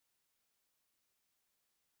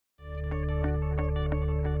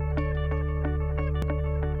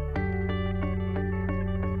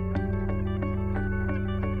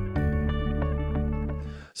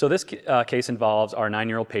So this case involves our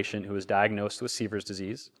 9-year-old patient who was diagnosed with Sever's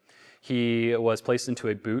disease. He was placed into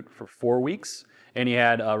a boot for 4 weeks, and he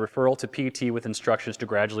had a referral to PT with instructions to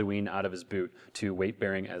gradually wean out of his boot to weight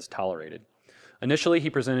bearing as tolerated. Initially, he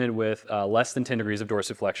presented with less than 10 degrees of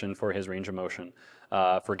dorsiflexion for his range of motion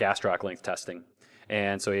for gastroc length testing.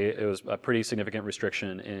 And so it was a pretty significant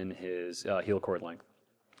restriction in his heel cord length.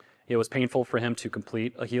 It was painful for him to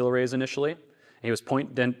complete a heel raise initially. He was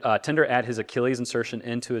tender at his Achilles insertion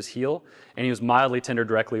into his heel, and he was mildly tender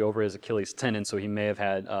directly over his Achilles tendon, so he may have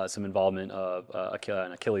had some involvement of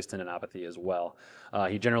an Achilles tendinopathy as well.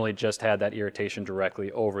 He generally just had that irritation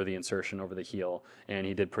directly over the insertion over the heel, and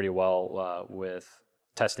he did pretty well with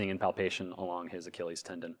testing and palpation along his Achilles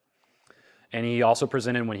tendon. And he also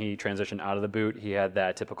presented when he transitioned out of the boot, he had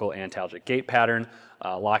that typical antalgic gait pattern,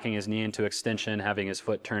 locking his knee into extension, having his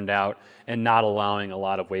foot turned out, and not allowing a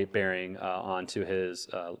lot of weight bearing onto his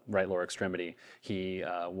right lower extremity. He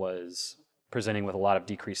was presenting with a lot of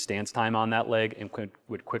decreased stance time on that leg and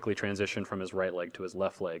would quickly transition from his right leg to his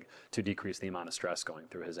left leg to decrease the amount of stress going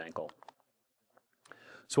through his ankle.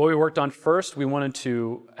 So what we worked on first, we wanted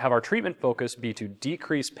to have our treatment focus be to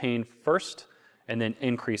decrease pain first and then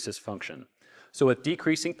increase his function. So with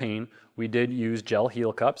decreasing pain, we did use gel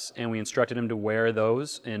heel cups, and we instructed him to wear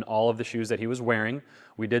those in all of the shoes that he was wearing.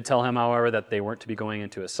 We did tell him, however, that they weren't to be going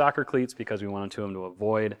into his soccer cleats because we wanted him to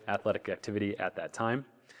avoid athletic activity at that time.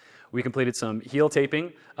 We completed some heel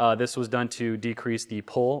taping. This was done to decrease the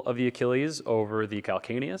pull of the Achilles over the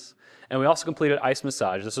calcaneus. And we also completed ice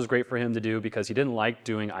massage. This was great for him to do because he didn't like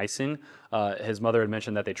doing icing. His mother had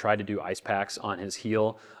mentioned that they tried to do ice packs on his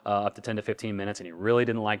heel up to 10 to 15 minutes, and he really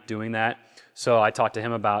didn't like doing that. So I talked to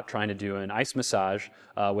him about trying to do an ice massage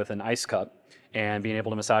with an ice cup and being able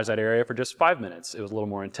to massage that area for just 5 minutes. It was a little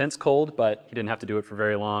more intense cold, but he didn't have to do it for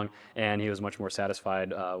very long, and he was much more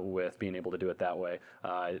satisfied with being able to do it that way.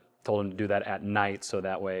 I told him to do that at night, so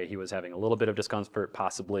that way he was having a little bit of discomfort,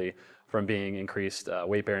 possibly from being increased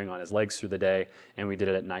weight bearing on his legs through the day, and we did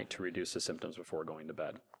it at night to reduce the symptoms before going to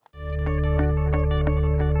bed.